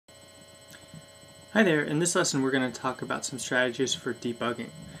Hi there, in this lesson we're going to talk about some strategies for debugging,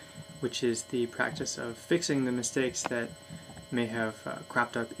 which is the practice of fixing the mistakes that may have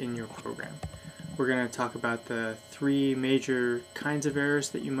cropped up in your program. We're going to talk about the three major kinds of errors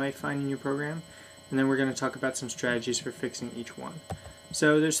that you might find in your program, and then we're going to talk about some strategies for fixing each one.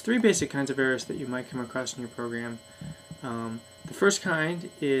 So there's three basic kinds of errors that you might come across in your program. The first kind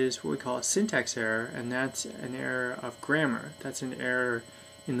is what we call a syntax error, and that's an error of grammar. That's an error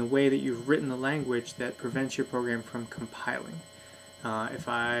in the way that you've written the language that prevents your program from compiling. If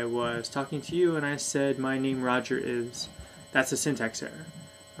I was talking to you and I said my name Roger is, that's a syntax error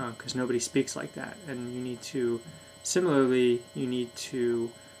because nobody speaks like that, and you need to, similarly, you need to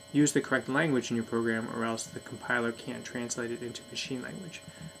use the correct language in your program or else the compiler can't translate it into machine language.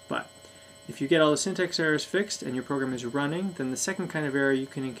 But if you get all the syntax errors fixed and your program is running, then the second kind of error you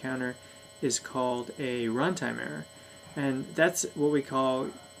can encounter is called a runtime error. And that's what we call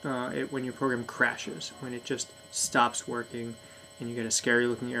it when your program crashes, when it just stops working and you get a scary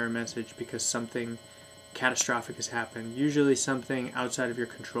looking error message because something catastrophic has happened, usually something outside of your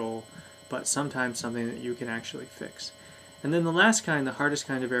control, but sometimes something that you can actually fix. And then the last kind, the hardest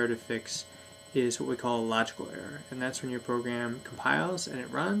kind of error to fix, is what we call a logical error, and that's when your program compiles and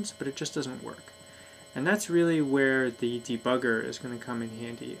it runs, but it just doesn't work. And that's really where the debugger is going to come in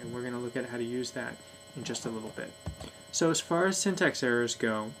handy, and we're going to look at how to use that in just a little bit. So as far as syntax errors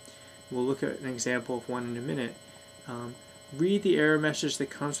go, we'll look at an example of one in a minute. Read the error message that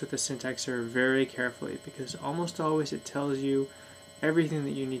comes with the syntax error very carefully, because almost always it tells you everything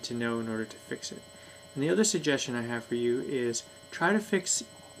that you need to know in order to fix it. And the other suggestion I have for you is try to fix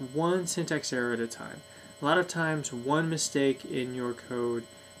one syntax error at a time. A lot of times one mistake in your code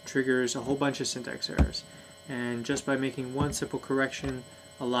triggers a whole bunch of syntax errors, and just by making one simple correction,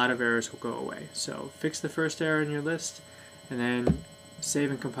 a lot of errors will go away. So fix the first error in your list, and then save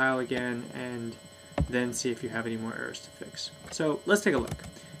and compile again, and then see if you have any more errors to fix. So let's take a look.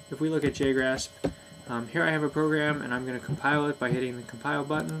 If we look at JGrasp, here I have a program, and I'm going to compile it by hitting the compile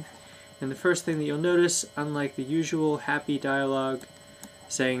button. And the first thing that you'll notice, unlike the usual happy dialogue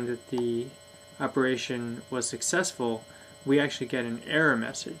saying that the operation was successful, we actually get an error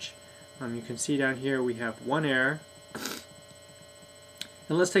message. You can see down here we have one error.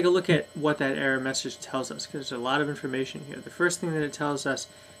 And let's take a look at what that error message tells us, because there's a lot of information here. The first thing that it tells us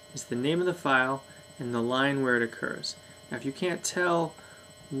is the name of the file and the line where it occurs. Now if you can't tell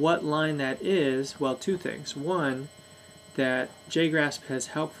what line that is, well, two things. One, that JGrasp has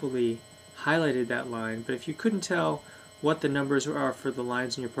helpfully highlighted that line, but if you couldn't tell what the numbers are for the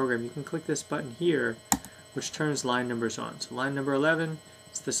lines in your program, you can click this button here, which turns line numbers on. So line number 11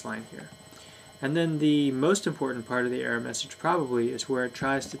 is this line here. And then the most important part of the error message probably is where it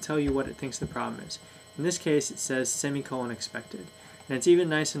tries to tell you what it thinks the problem is. In this case, it says semicolon expected. And it's even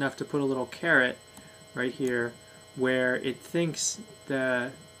nice enough to put a little caret right here where it thinks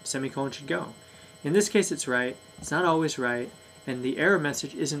the semicolon should go. In this case, it's right. It's not always right, and the error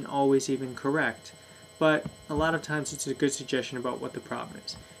message isn't always even correct. But a lot of times it's a good suggestion about what the problem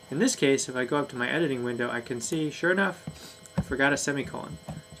is. In this case, if I go up to my editing window, I can see, sure enough, I forgot a semicolon.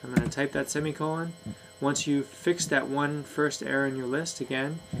 So I'm going to type that semicolon. Once you've fixed that one first error in your list,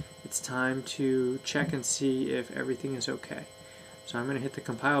 again, it's time to check and see if everything is okay. So I'm going to hit the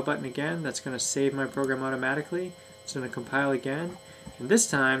compile button again. That's going to save my program automatically. It's going to compile again. And this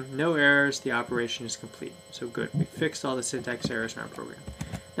time, no errors, the operation is complete. So good, we fixed all the syntax errors in our program.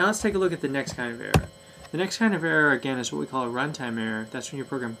 Now let's take a look at the next kind of error. The next kind of error, again, is what we call a runtime error. That's when your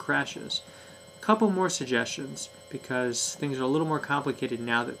program crashes. A couple more suggestions, because things are a little more complicated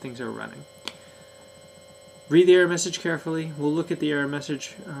now that things are running. Read the error message carefully. We'll look at the error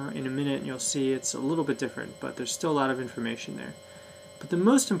message in a minute, and you'll see it's a little bit different, but there's still a lot of information there. But the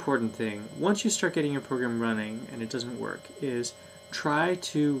most important thing, once you start getting your program running and it doesn't work, is try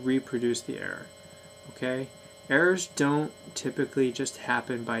to reproduce the error. Okay? Errors don't typically just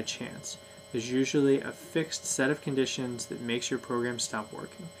happen by chance. There's usually a fixed set of conditions that makes your program stop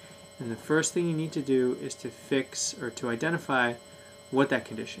working. And the first thing you need to do is to fix or to identify what that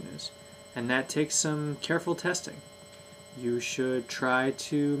condition is. And that takes some careful testing. You should try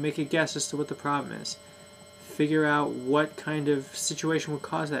to make a guess as to what the problem is. Figure out what kind of situation would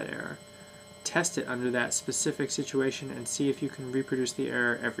cause that error. Test it under that specific situation and see if you can reproduce the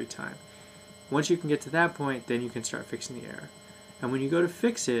error every time. Once you can get to that point, then you can start fixing the error. And when you go to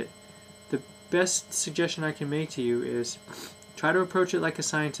fix it, the best suggestion I can make to you is try to approach it like a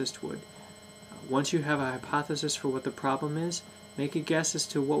scientist would. Once you have a hypothesis for what the problem is, make a guess as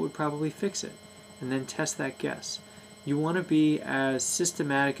to what would probably fix it, and then test that guess. You want to be as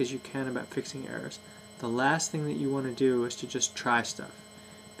systematic as you can about fixing errors. The last thing that you want to do is to just try stuff,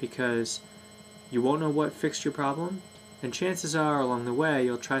 because you won't know what fixed your problem, and chances are along the way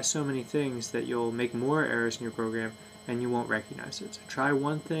you'll try so many things that you'll make more errors in your program and you won't recognize it. So try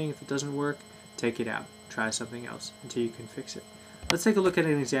one thing, if it doesn't work, take it out. Try something else until you can fix it. Let's take a look at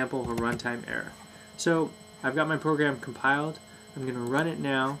an example of a runtime error. So I've got my program compiled. I'm going to run it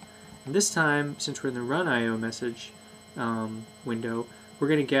now. And this time, since we're in the run IO message window, we're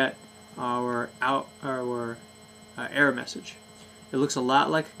going to get our error message. It looks a lot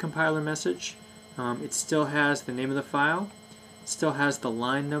like a compiler message. It still has the name of the file. It still has the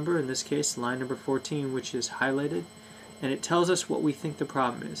line number, in this case line number 14, which is highlighted. And it tells us what we think the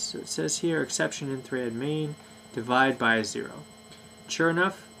problem is. So it says here, exception in thread main, divide by 0. Sure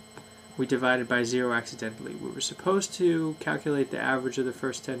enough, we divided by 0 accidentally. We were supposed to calculate the average of the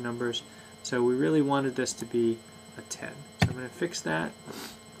first 10 numbers, so we really wanted this to be a 10. So I'm going to fix that,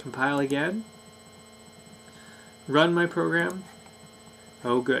 compile again, run my program.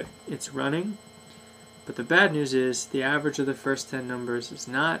 Oh good, it's running. But the bad news is the average of the first 10 numbers is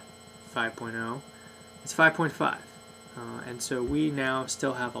not 5.0, it's 5.5. And so we now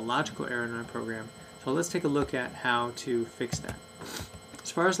still have a logical error in our program. So let's take a look at how to fix that.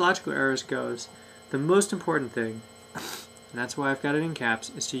 As far as logical errors goes, the most important thing, and that's why I've got it in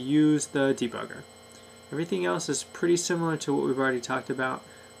caps, is to use the debugger. Everything else is pretty similar to what we've already talked about.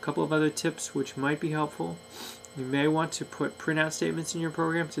 A couple of other tips which might be helpful. You may want to put printout statements in your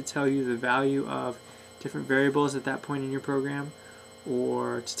program to tell you the value of different variables at that point in your program,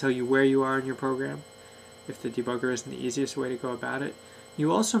 or to tell you where you are in your program, if the debugger isn't the easiest way to go about it.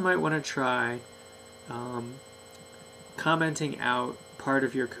 You also might want to try commenting out part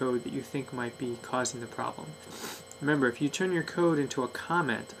of your code that you think might be causing the problem. Remember, if you turn your code into a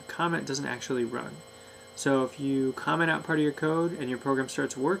comment doesn't actually run. So if you comment out part of your code and your program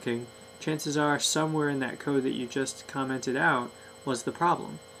starts working, chances are somewhere in that code that you just commented out was the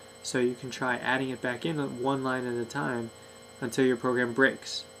problem. So you can try adding it back in one line at a time until your program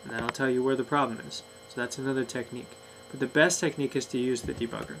breaks, and that'll tell you where the problem is. So that's another technique. But the best technique is to use the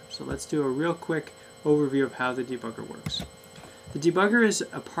debugger. So let's do a real quick overview of how the debugger works. The debugger is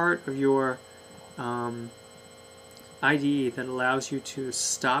a part of your IDE that allows you to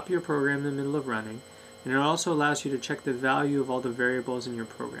stop your program in the middle of running, and it also allows you to check the value of all the variables in your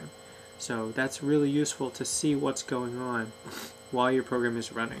program. So that's really useful to see what's going on while your program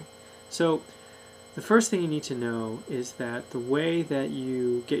is running. So the first thing you need to know is that the way that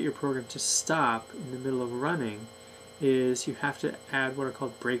you get your program to stop in the middle of running is you have to add what are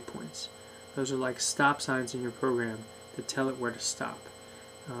called breakpoints. Those are like stop signs in your program that tell it where to stop.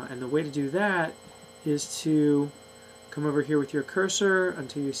 And the way to do that is to come over here with your cursor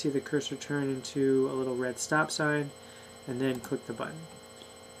until you see the cursor turn into a little red stop sign, and then click the button.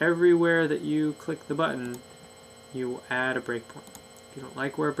 Everywhere that you click the button, you will add a breakpoint. If you don't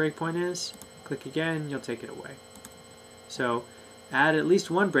like where a breakpoint is, click again, you'll take it away. So add at least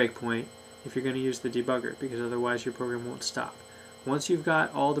one breakpoint if you're going to use the debugger, because otherwise your program won't stop. Once you've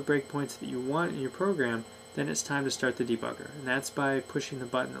got all the breakpoints that you want in your program, then it's time to start the debugger, and that's by pushing the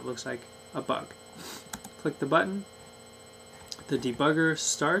button that looks like a bug. Click the button, the debugger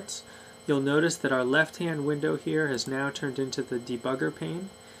starts. You'll notice that our left-hand window here has now turned into the debugger pane,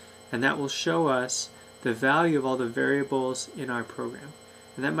 and that will show us the value of all the variables in our program.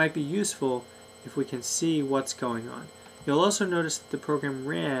 And that might be useful if we can see what's going on. You'll also notice that the program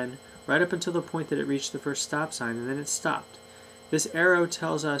ran right up until the point that it reached the first stop sign, and then it stopped. This arrow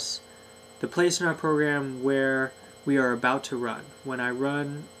tells us the place in our program where we are about to run. When I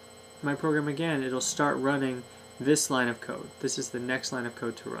run my program again, it'll start running this line of code. This is the next line of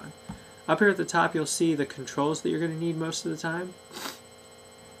code to run. Up here at the top, you'll see the controls that you're going to need most of the time.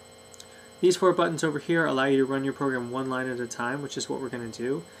 These 4 buttons over here allow you to run your program one line at a time, which is what we're going to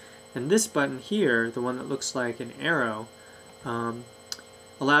do. And this button here, the one that looks like an arrow,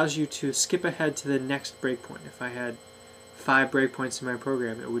 allows you to skip ahead to the next breakpoint. If I had 5 breakpoints in my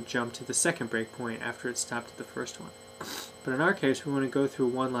program, it would jump to the second breakpoint after it stopped at the first one. But in our case, we want to go through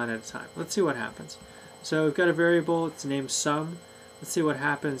one line at a time. Let's see what happens. So we've got a variable, it's named sum. Let's see what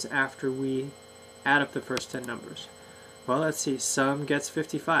happens after we add up the first 10 numbers. Well, let's see, sum gets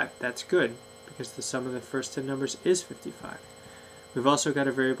 55. That's good, because the sum of the first 10 numbers is 55. We've also got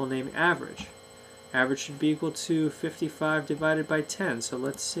a variable named average. Average should be equal to 55 divided by 10, so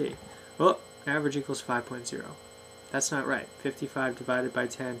let's see. Oh, average equals 5.0. That's not right. 55 divided by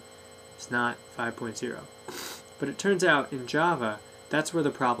 10 is not 5.0. But it turns out in Java, that's where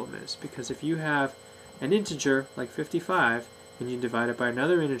the problem is, because if you have an integer like 55 and you divide it by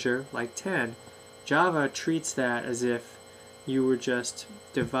another integer like 10, Java treats that as if you were just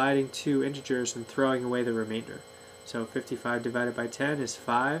dividing 2 integers and throwing away the remainder. So 55 divided by 10 is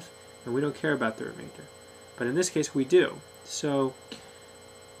 5, and we don't care about the remainder. But in this case, we do. So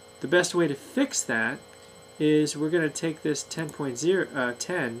the best way to fix that is we're going to take this 10,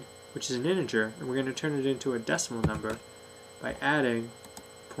 which is an integer, and we're going to turn it into a decimal number by adding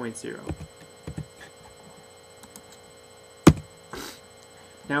 0.0.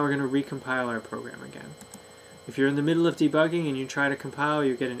 Now we're going to recompile our program again. If you're in the middle of debugging and you try to compile,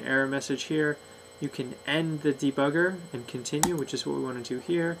 you get an error message here. You can end the debugger and continue, which is what we want to do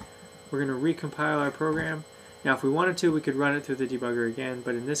here. We're going to recompile our program. Now if we wanted to, we could run it through the debugger again,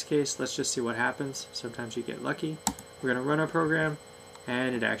 but in this case, let's just see what happens. Sometimes you get lucky. We're going to run our program,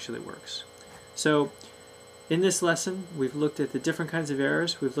 and it actually works. So in this lesson, we've looked at the different kinds of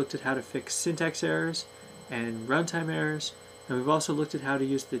errors. We've looked at how to fix syntax errors and runtime errors, and we've also looked at how to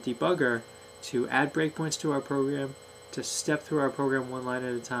use the debugger to add breakpoints to our program, to step through our program one line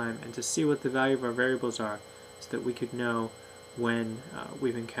at a time, and to see what the value of our variables are so that we could know when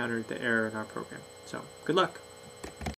we've encountered the error in our program. So, good luck!